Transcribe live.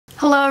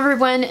Hello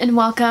everyone and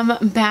welcome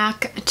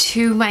back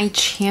to my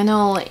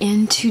channel.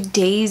 In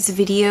today's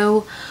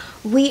video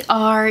we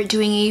are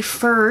doing a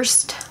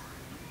first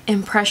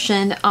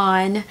impression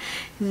on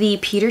the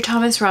Peter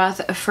Thomas Roth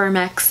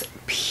FirmX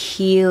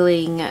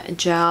peeling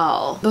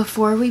gel.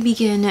 Before we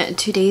begin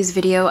today's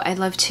video, I'd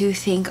love to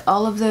thank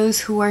all of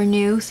those who are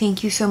new.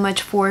 Thank you so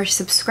much for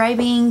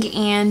subscribing,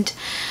 and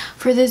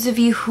for those of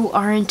you who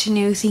aren't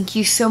new, thank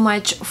you so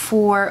much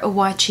for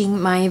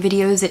watching my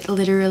videos. It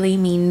literally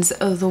means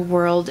the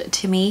world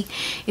to me.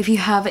 If you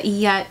have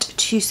yet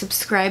to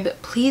subscribe,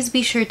 please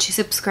be sure to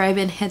subscribe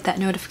and hit that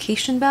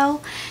notification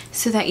bell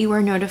so that you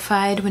are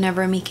notified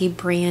whenever I make a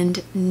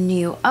brand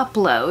new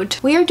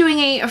upload. We are doing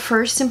a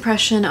first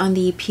impression on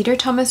the Peter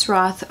Thomas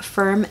Roth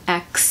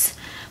FirmX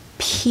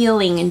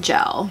peeling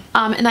gel.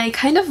 And I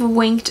kind of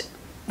winked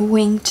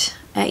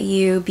at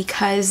you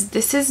because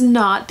this is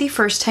not the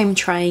first time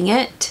trying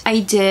it. I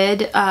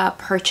did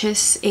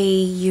purchase a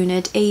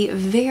unit a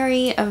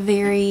very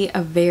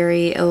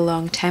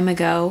long time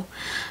ago.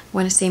 I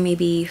want to say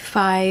maybe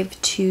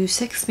 5 to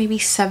 6, maybe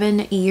 7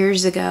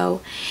 years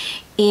ago.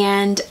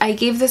 And I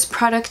gave this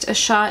product a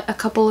shot a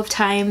couple of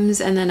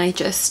times and then I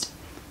just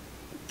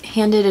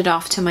handed it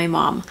off to my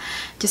mom.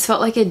 Just felt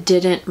like it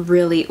didn't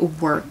really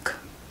work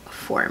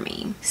for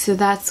me. So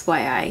that's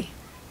why I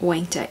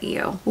winked at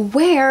you.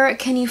 Where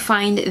can you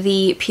find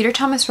the Peter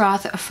Thomas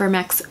Roth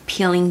FirmX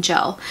peeling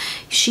gel?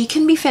 She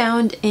can be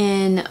found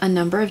in a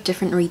number of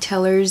different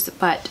retailers,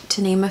 but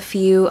to name a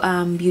few,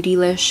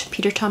 Beautylish,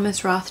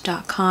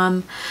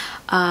 peterthomasroth.com,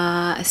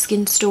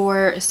 Skin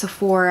Store,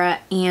 Sephora,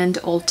 and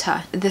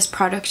Ulta. This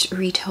product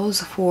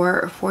retails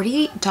for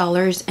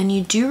 $48 and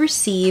you do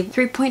receive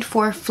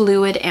 3.4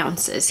 fluid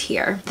ounces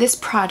here. This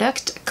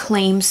product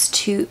claims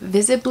to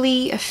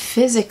visibly,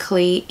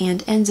 physically,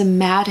 and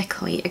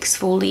enzymatically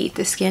exfoliate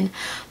the skin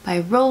by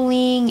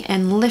rolling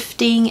and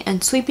lifting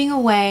and sweeping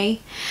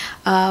away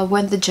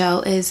when the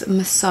gel is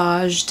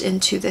massaged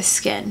into the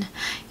skin.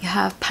 You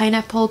have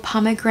pineapple,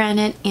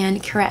 pomegranate,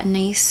 and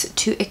keratinase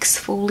to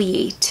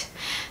exfoliate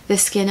the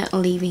skin,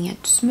 leaving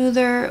it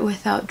smoother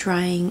without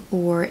drying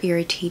or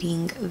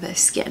irritating the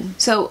skin.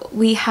 So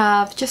we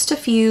have just a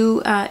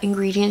few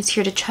ingredients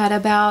here to chat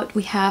about.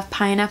 We have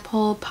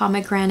pineapple,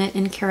 pomegranate,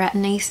 and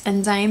keratinase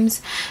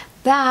enzymes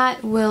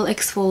that will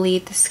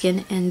exfoliate the skin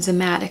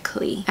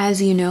enzymatically.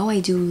 As you know, I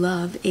do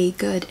love a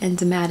good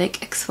enzymatic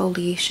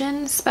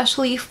exfoliation,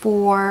 especially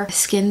for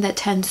skin that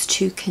tends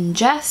to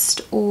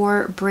congest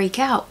or break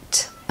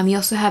out. You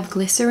also have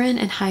glycerin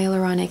and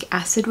hyaluronic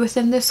acid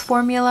within this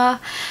formula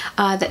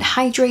that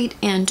hydrate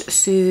and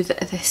soothe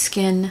the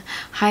skin.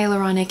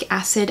 Hyaluronic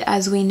acid,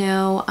 as we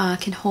know,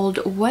 can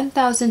hold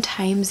 1,000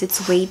 times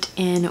its weight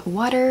in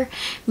water,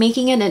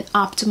 making it an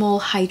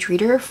optimal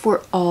hydrator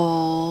for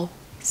all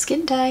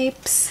skin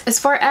types. As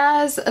far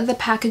as the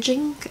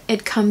packaging,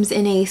 it comes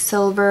in a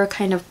silver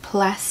kind of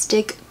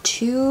plastic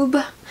tube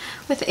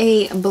with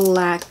a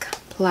black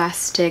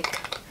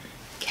plastic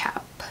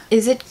cap.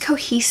 Is it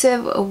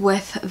cohesive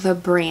with the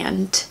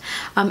brand?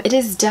 It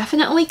is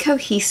definitely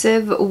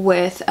cohesive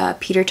with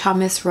Peter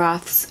Thomas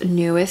Roth's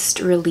newest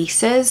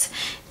releases,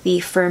 the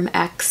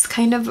FirmX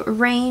kind of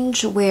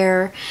range,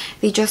 where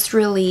they just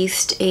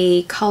released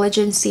a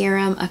collagen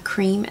serum, a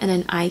cream, and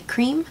an eye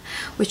cream,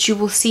 which you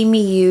will see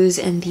me use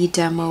in the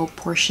demo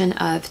portion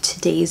of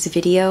today's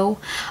video.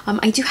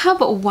 I do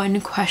have one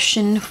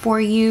question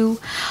for you.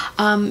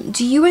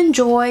 Do you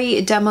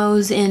enjoy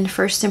demos in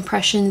first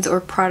impressions or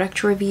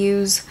product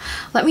reviews?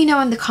 Let me know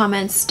in the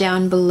comments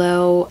down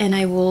below and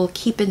I will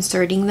keep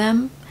inserting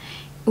them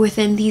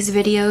within these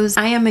videos.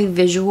 I am a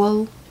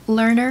visual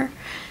learner,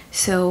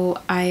 so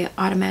I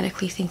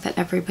automatically think that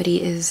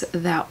everybody is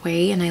that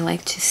way, and I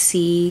like to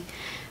see,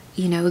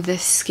 you know, the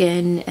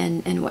skin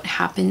and what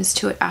happens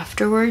to it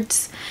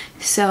afterwards.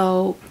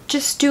 So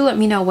just do let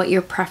me know what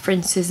your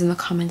preference is in the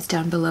comments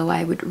down below.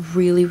 I would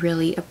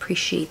really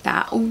appreciate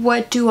that.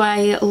 What do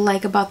I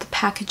like about the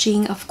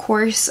packaging? Of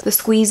course, the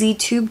squeezy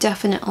tube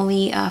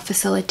definitely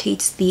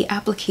facilitates the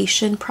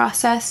application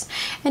process,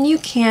 and you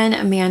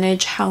can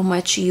manage how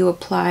much you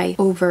apply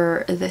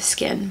over the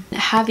skin.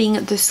 Having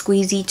the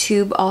squeezy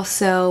tube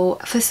also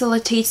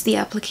facilitates the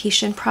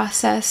application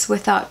process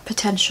without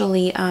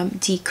potentially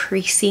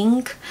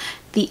decreasing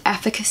the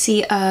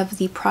efficacy of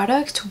the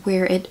product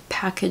where it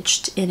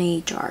packaged in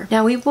a jar.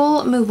 Now we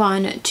will move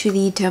on to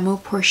the demo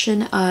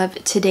portion of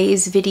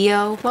today's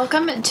video.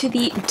 Welcome to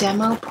the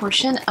demo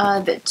portion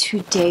of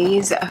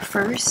today's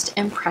first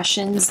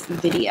impressions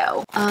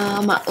video.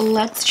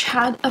 Let's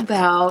chat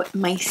about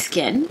my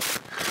skin.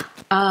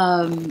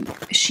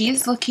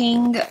 She's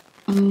looking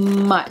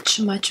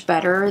much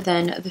better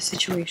than the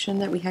situation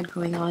that we had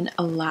going on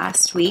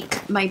last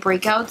week. My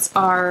breakouts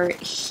are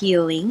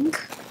healing.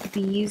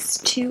 These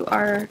two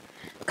are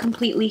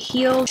completely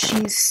healed.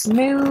 She's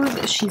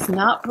smooth. She's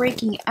not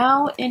breaking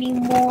out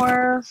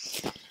anymore.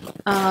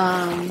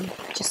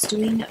 Just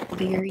doing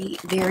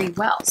very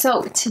well.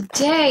 So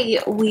today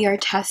we are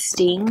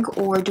testing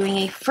or doing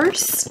a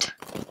first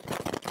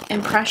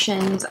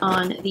impressions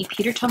on the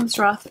Peter Thomas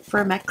Roth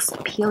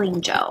FirmX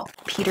Peeling Gel.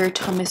 Peter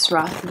Thomas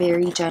Roth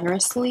very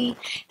generously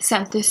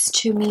sent this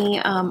to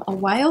me a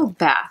while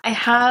back. I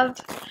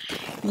have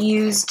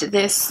used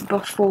this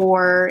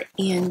before,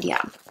 and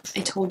yeah, I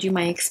told you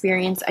my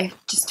experience. I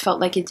just felt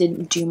like it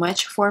didn't do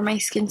much for my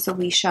skin, so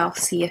we shall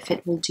see if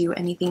it will do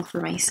anything for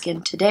my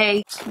skin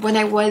today. When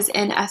I was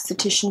in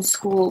esthetician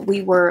school,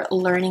 we were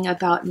learning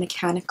about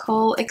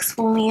mechanical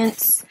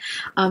exfoliants,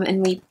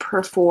 and we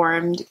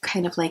performed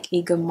kind of like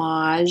a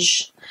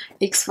gommage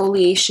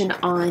exfoliation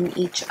on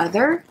each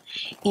other.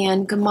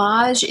 And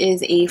gommage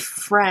is a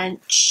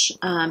French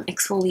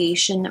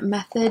exfoliation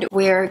method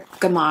where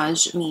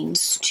gommage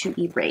means to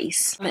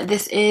erase.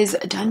 This is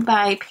done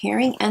by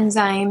pairing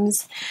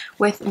enzymes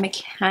with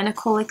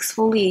mechanical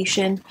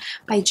exfoliation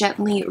by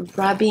gently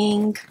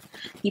rubbing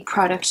the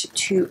product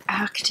to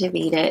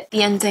activate it. The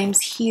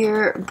enzymes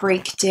here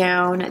break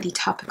down the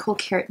topical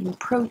keratin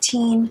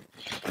protein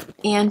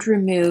and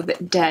remove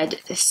dead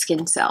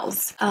skin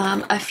cells.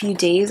 A few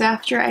days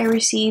after I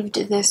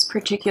received this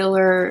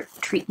particular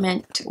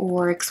treatment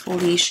or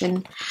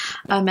exfoliation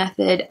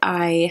method,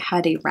 I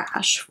had a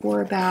rash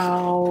for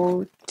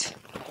about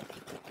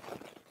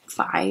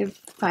five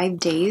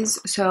days,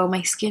 so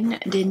my skin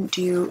didn't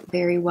do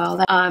very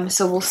well.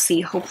 So we'll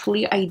see.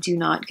 Hopefully I do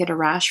not get a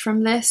rash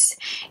from this.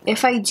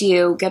 If I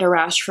do get a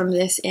rash from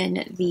this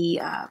in the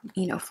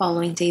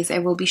following days, I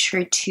will be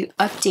sure to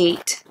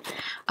update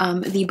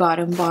the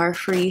bottom bar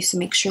for you, so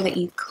make sure that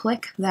you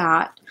click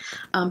that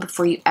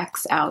before you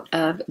X out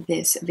of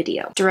this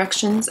video.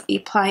 Directions: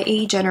 apply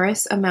a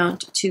generous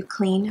amount to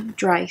clean,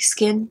 dry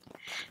skin.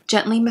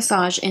 Gently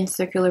massage in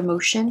circular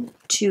motion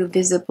to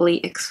visibly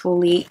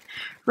exfoliate.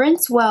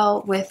 Rinse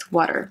well with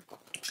water.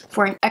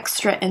 For an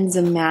extra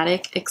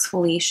enzymatic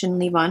exfoliation,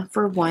 leave on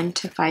for 1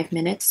 to 5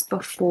 minutes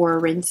before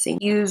rinsing.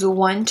 Use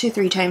 1 to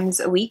 3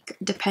 times a week,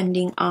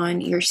 depending on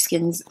your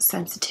skin's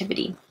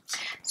sensitivity.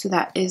 So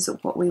that is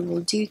what we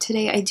will do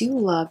today. I do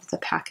love the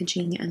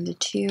packaging and the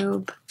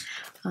tube.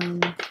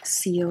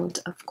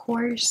 Sealed, of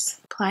course.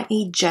 Apply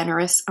a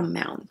generous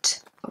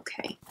amount.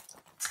 Okay,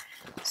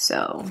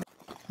 so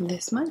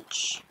this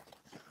much.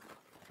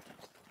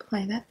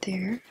 Apply that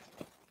there.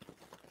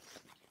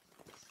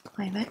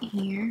 Apply that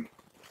here.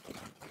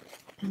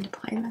 And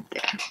apply that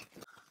there.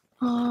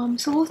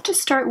 So we'll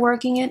just start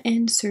working it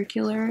in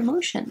circular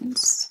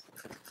motions.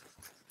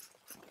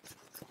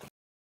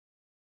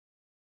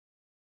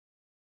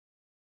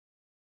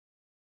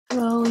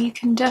 Well, you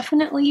can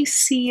definitely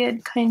see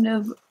it kind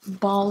of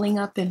balling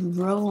up and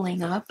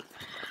rolling up.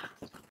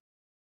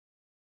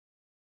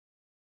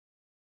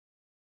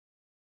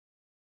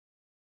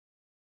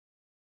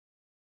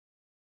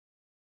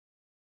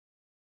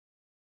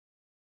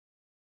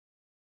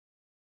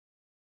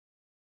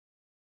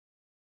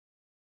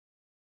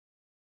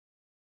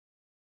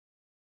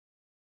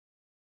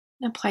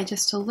 Apply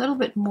just a little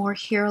bit more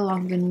here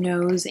along the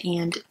nose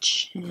and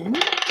chin.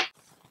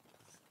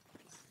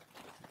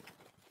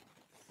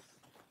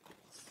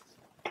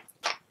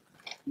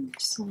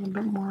 Just a little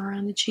bit more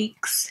around the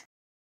cheeks.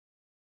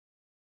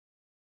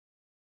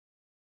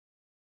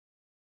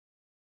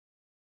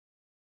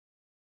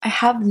 I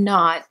have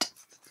not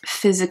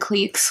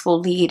physically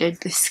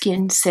exfoliated the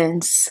skin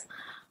since,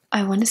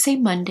 I want to say,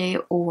 Monday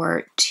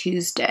or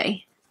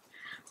Tuesday.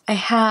 I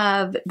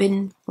have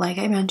been, like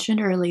I mentioned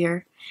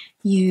earlier,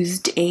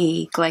 used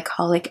a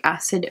glycolic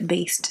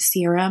acid-based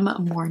serum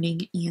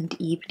morning and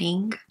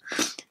evening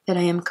that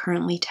I am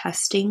currently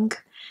testing.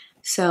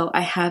 So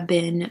I have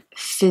been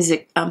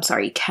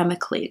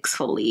chemically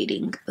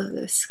exfoliating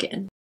the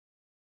skin.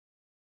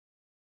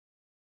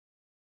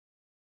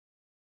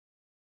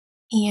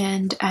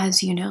 And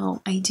as you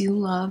know, I do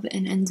love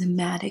an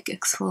enzymatic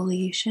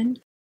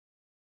exfoliation,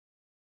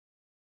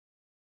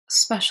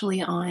 especially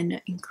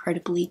on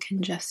incredibly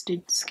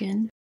congested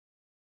skin.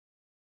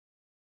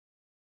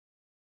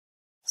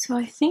 So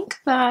I think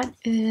that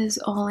is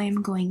all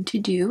I'm going to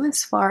do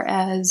as far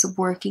as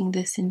working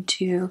this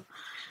into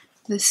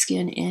the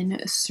skin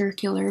in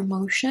circular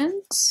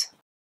motions.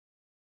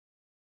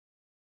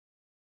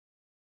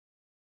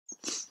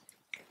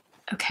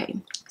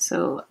 Okay,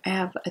 so I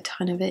have a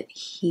ton of it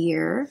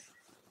here.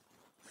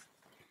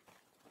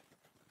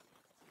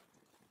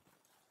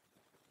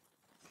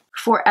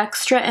 For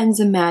extra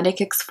enzymatic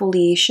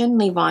exfoliation,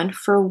 leave on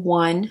for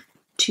 1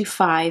 to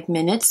 5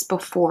 minutes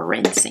before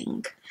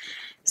rinsing.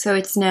 So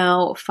it's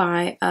now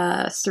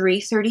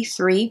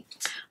 3:33.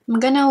 I'm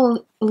gonna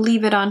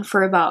leave it on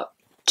for about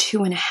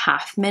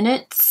 2.5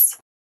 minutes,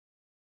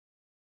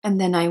 and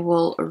then I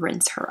will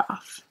rinse her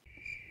off.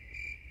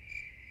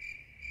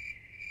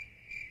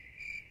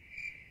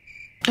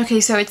 Okay,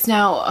 so it's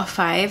now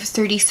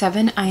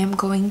 5:37. I am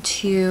going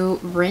to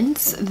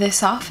rinse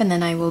this off, and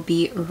then I will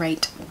be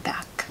right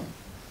back.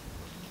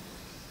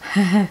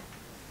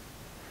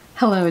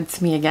 Hello,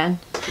 it's me again.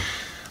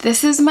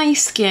 This is my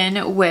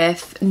skin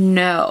with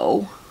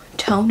no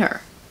toner.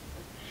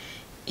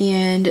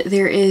 And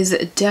there is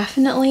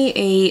definitely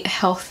a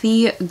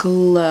healthy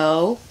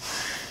glow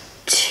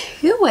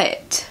to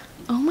it.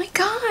 Oh my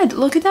god,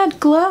 look at that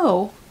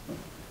glow.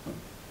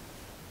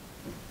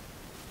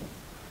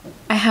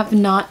 I have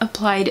not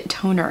applied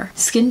toner.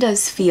 Skin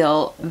does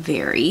feel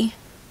very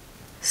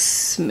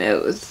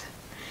smooth.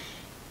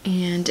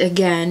 And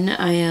again,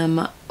 I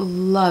am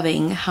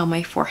loving how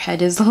my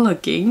forehead is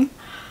looking.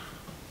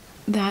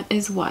 That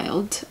is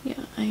wild.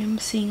 Yeah, I am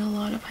seeing a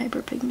lot of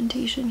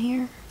hyperpigmentation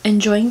here.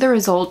 Enjoying the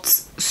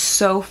results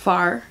so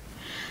far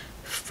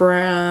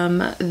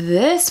from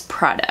this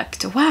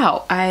product.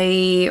 Wow,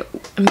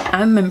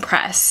 I'm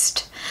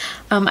impressed.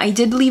 I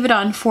did leave it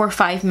on for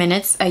 5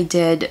 minutes. I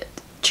did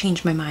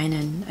change my mind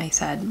and I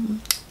said,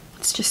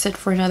 let's just sit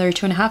for another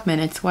 2.5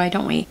 minutes. Why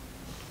don't we?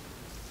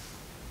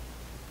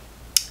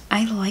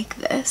 I like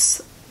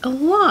this a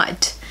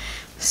lot.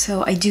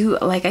 So I do,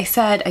 like I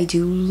said, I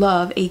do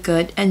love a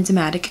good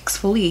enzymatic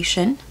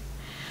exfoliation.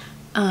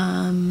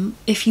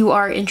 If you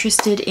are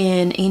interested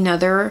in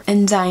another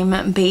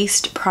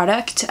enzyme-based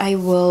product, I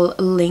will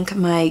link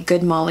my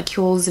Good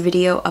Molecules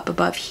video up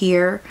above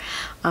here.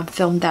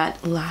 Filmed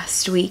that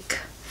last week.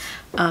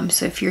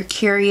 So if you're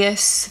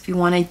curious, if you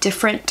want a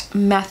different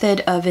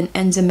method of an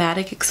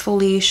enzymatic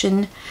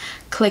exfoliation,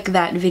 click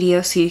that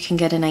video so you can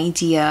get an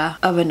idea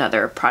of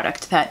another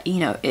product that, you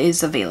know,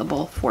 is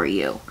available for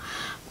you.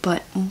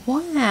 But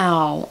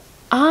wow,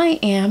 I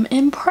am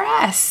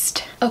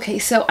impressed. Okay,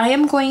 so I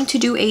am going to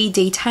do a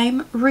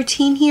daytime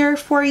routine here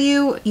for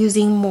you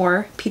using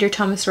more Peter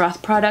Thomas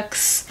Roth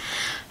products.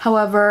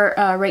 However,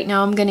 right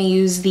now I'm going to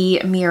use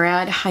the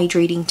Murad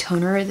Hydrating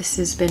Toner. This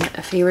has been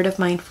a favorite of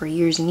mine for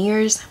years and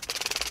years.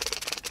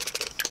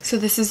 So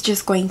this is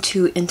just going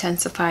to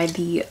intensify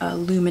the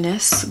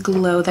luminous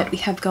glow that we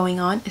have going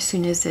on as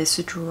soon as this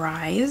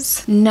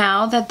dries.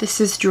 Now that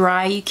this is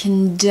dry, you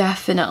can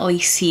definitely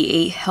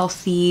see a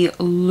healthy,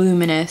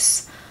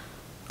 luminous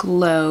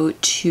glow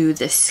to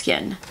the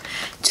skin.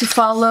 To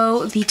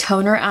follow the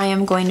toner, I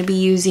am going to be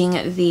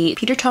using the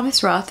Peter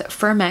Thomas Roth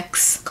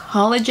FirmX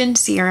Collagen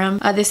Serum.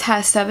 This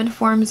has 7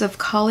 forms of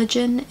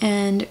collagen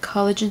and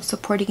collagen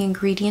supporting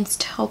ingredients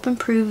to help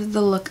improve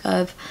the look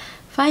of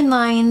fine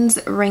lines,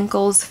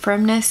 wrinkles,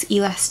 firmness,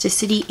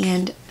 elasticity,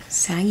 and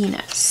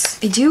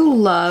sagginess. I do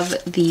love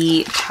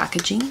the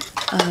packaging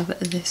of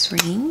this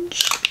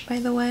range, by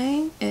the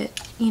way.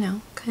 It, you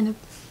know, kind of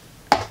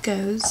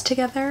goes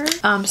together. So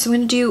I'm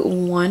going to do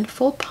 1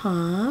 full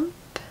pump.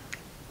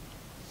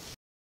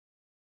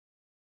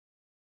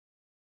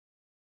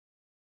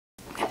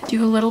 I'm going to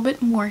do a little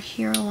bit more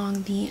here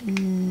along the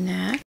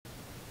neck.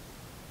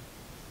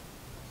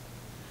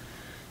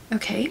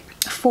 Okay,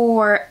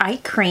 for eye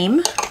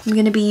cream, I'm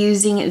going to be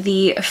using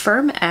the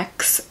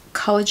FirmX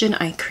Collagen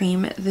Eye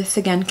Cream. This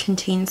again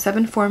contains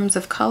 7 forms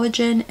of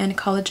collagen and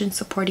collagen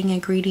supporting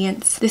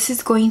ingredients. This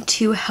is going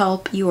to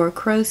help your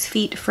crow's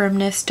feet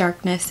firmness,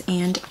 darkness,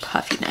 and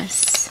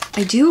puffiness.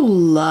 I do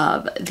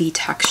love the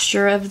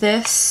texture of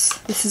this.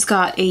 This has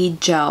got a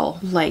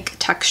gel-like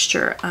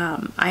texture.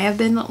 I have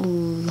been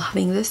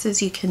loving this,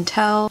 as you can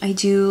tell. I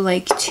do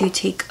like to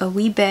take a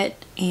wee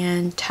bit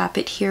and tap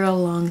it here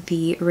along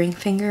the ring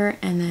finger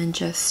and then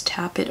just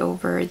tap it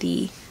over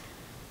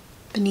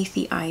beneath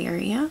the eye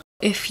area.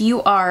 If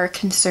you are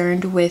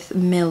concerned with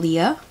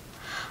milia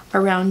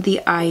around the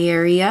eye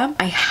area,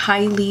 I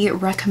highly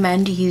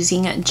recommend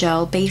using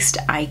gel-based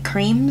eye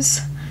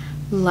creams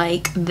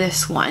like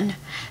this one.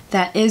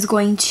 That is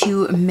going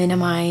to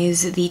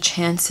minimize the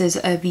chances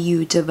of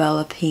you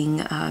developing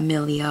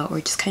milia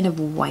or just kind of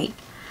white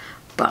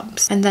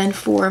bumps. And then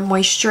for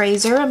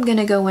moisturizer, I'm going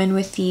to go in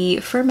with the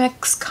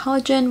FirmX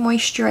Collagen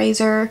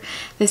Moisturizer.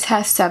 This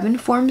has 7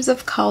 forms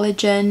of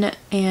collagen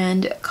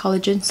and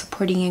collagen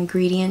supporting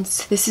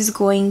ingredients. This is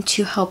going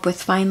to help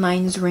with fine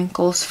lines,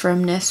 wrinkles,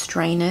 firmness,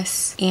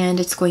 dryness, and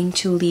it's going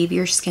to leave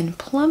your skin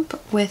plump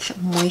with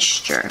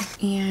moisture.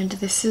 And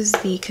this is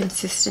the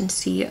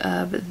consistency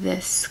of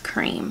this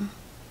cream.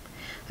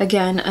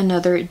 Again,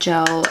 another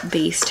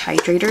gel-based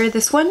hydrator.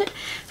 This one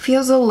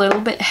feels a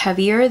little bit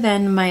heavier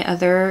than my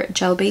other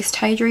gel-based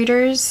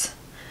hydrators,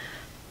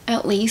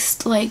 at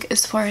least like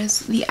as far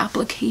as the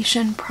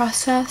application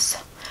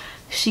process.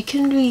 She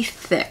can be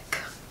thick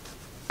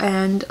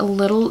and a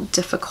little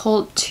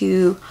difficult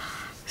to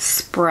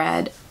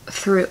spread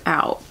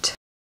throughout.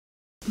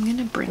 I'm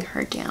gonna bring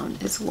her down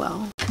as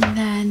well. And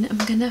then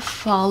I'm gonna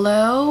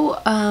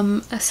follow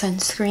a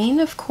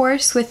sunscreen, of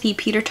course, with the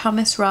Peter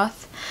Thomas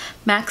Roth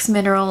Max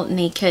Mineral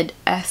Naked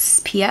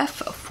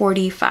SPF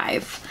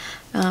 45.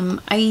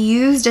 I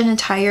used an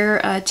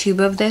entire tube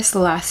of this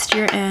last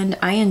year and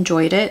I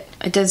enjoyed it.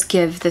 It does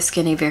give the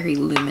skin a very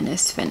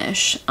luminous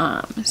finish,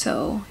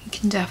 so you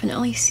can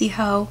definitely see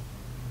how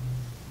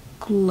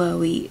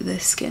glowy the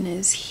skin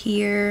is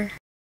here.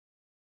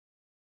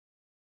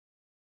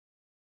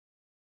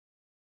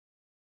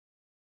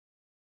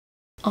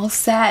 All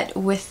set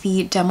with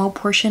the demo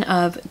portion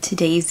of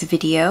today's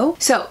video.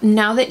 So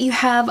now that you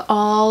have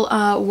all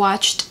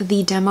watched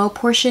the demo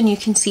portion, you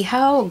can see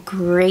how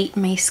great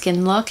my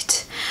skin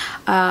looked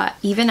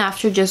even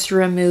after just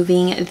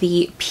removing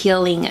the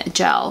peeling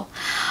gel.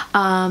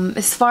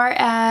 As far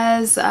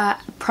as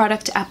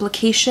product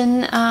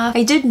application,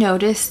 I did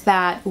notice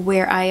that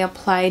where I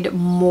applied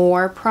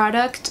more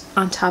product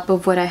on top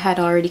of what I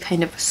had already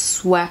kind of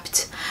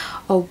swept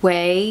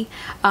away,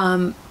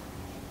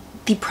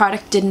 the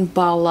product didn't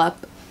ball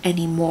up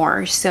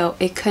anymore, so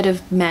it could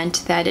have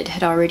meant that it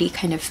had already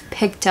kind of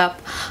picked up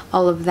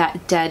all of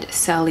that dead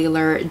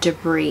cellular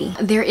debris.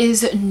 There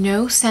is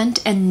no scent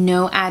and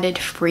no added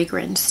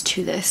fragrance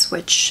to this,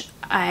 which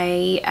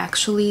I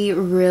actually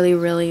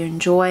really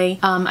enjoy.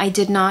 I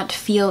did not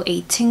feel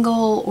a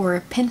tingle or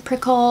a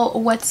pinprickle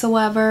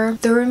whatsoever.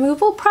 The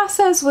removal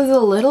process was a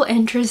little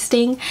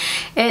interesting.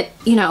 It,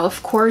 you know,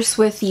 of course,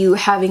 with you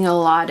having a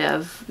lot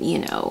of, you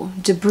know,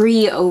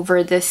 debris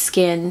over the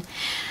skin,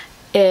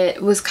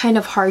 it was kind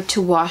of hard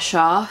to wash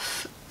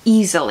off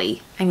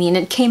easily. I mean,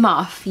 it came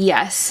off,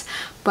 yes,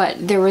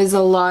 but there was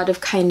a lot of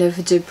kind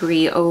of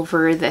debris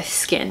over the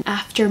skin.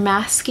 After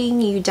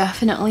masking, you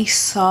definitely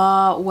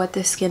saw what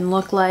the skin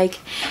looked like.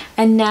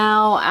 And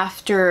now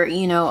after,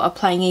 you know,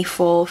 applying a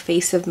full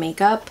face of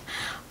makeup,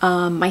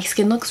 my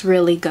skin looks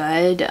really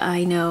good.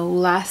 I know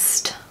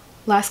last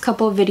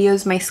couple of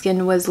videos, my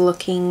skin was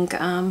looking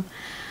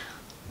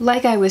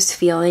like I was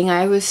feeling.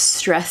 I was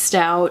stressed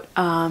out,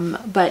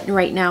 but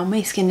right now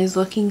my skin is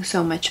looking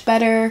so much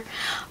better.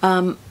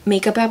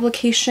 Makeup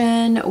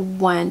application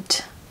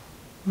went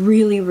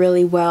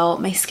really well.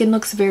 My skin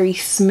looks very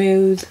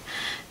smooth.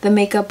 The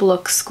makeup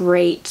looks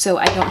great, so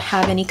I don't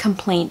have any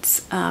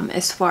complaints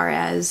as far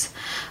as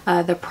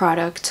the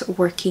product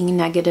working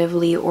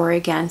negatively or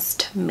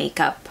against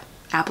makeup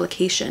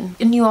application.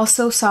 And you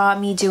also saw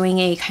me doing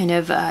a kind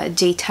of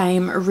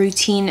daytime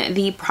routine.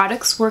 The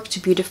products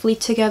worked beautifully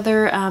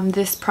together.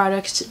 This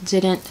product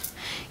didn't,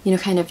 you know,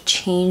 kind of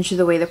change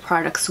the way the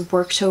products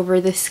worked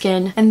over the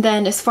skin. And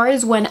then as far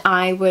as when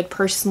I would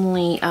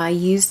personally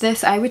use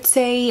this, I would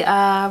say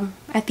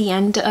at the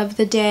end of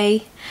the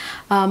day,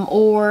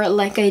 or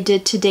like I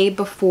did today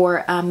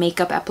before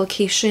makeup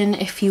application.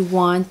 If you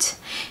want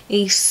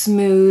a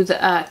smooth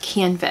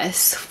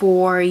canvas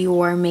for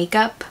your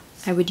makeup,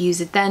 I would use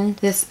it then.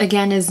 This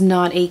again is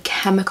not a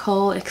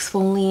chemical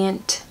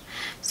exfoliant,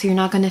 so you're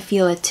not going to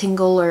feel a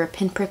tingle or a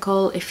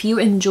pinprickle. If you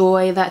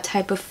enjoy that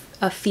type of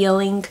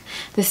feeling,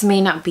 this may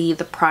not be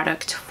the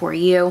product for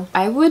you.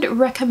 I would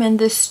recommend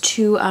this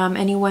to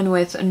anyone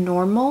with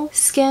normal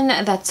skin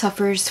that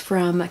suffers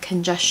from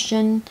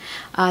congestion,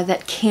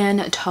 that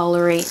can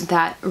tolerate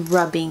that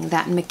rubbing,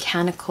 that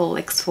mechanical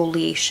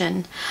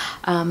exfoliation.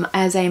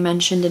 As I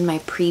mentioned in my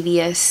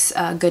previous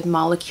Good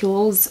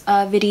Molecules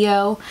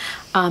video,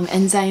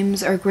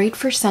 enzymes are great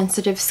for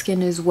sensitive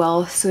skin as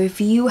well. So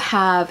if you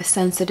have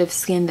sensitive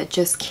skin that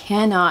just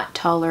cannot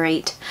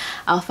tolerate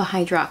alpha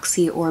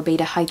hydroxy or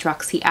beta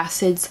hydroxy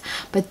acids,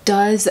 but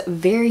does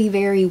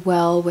very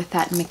well with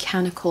that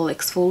mechanical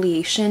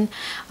exfoliation,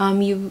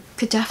 you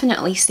could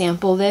definitely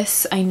sample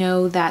this. I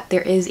know that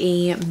there is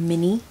a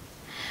mini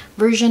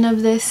version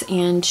of this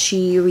and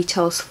she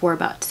retails for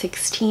about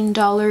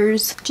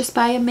 $16. Just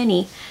buy a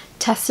mini,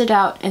 test it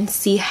out, and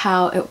see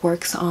how it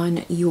works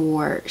on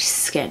your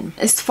skin.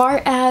 As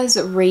far as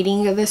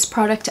rating this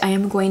product, I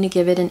am going to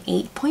give it an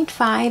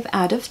 8.5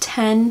 out of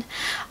 10.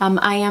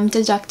 I am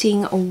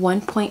deducting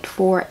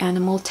 1.4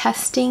 animal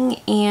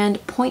testing and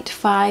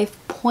 0.5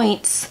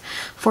 points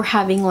for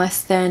having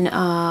less than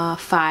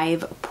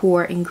 5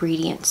 poor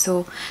ingredients.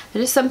 So that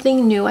is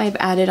something new I've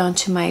added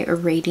onto my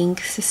rating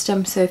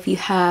system. So if you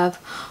have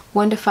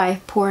 1 to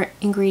 5 poor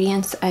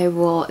ingredients, I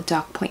will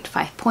dock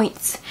 0.5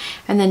 points.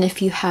 And then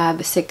if you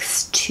have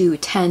 6 to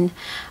 10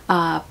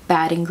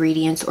 bad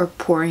ingredients or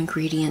poor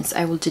ingredients,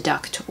 I will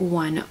deduct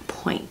 1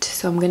 point.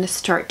 So I'm going to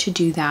start to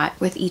do that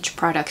with each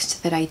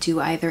product that I do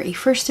either a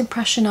first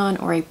impression on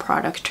or a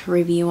product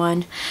review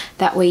on.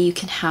 That way you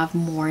can have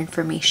more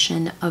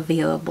information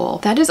available.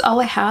 That is all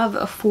I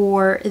have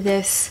for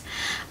this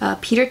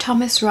Peter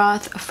Thomas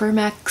Roth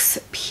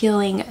FirmX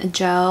Peeling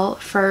Gel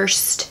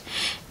First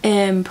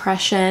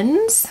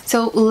Impressions.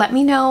 So let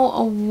me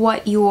know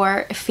what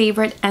your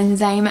favorite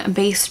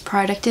enzyme-based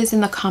product is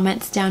in the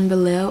comments down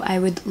below. I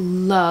would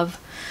love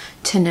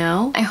to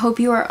know. I hope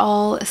you are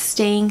all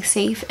staying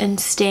safe and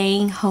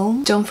staying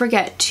home. Don't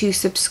forget to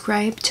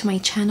subscribe to my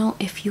channel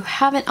if you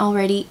haven't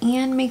already,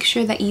 and make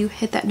sure that you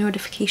hit that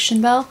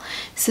notification bell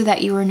so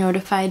that you are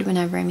notified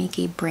whenever I make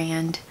a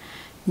brand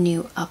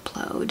new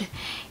upload.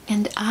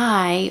 And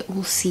I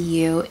will see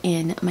you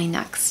in my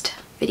next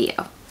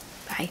video.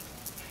 Bye.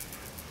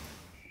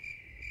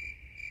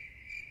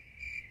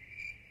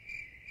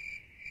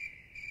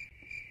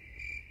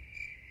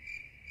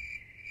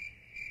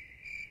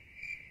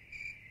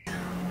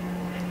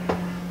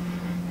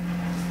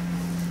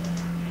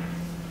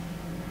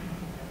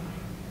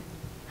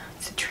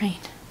 It's a train.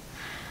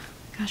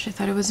 Gosh, I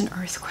thought it was an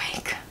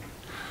earthquake.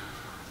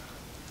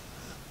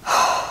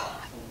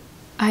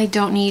 I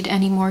don't need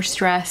any more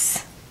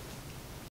stress.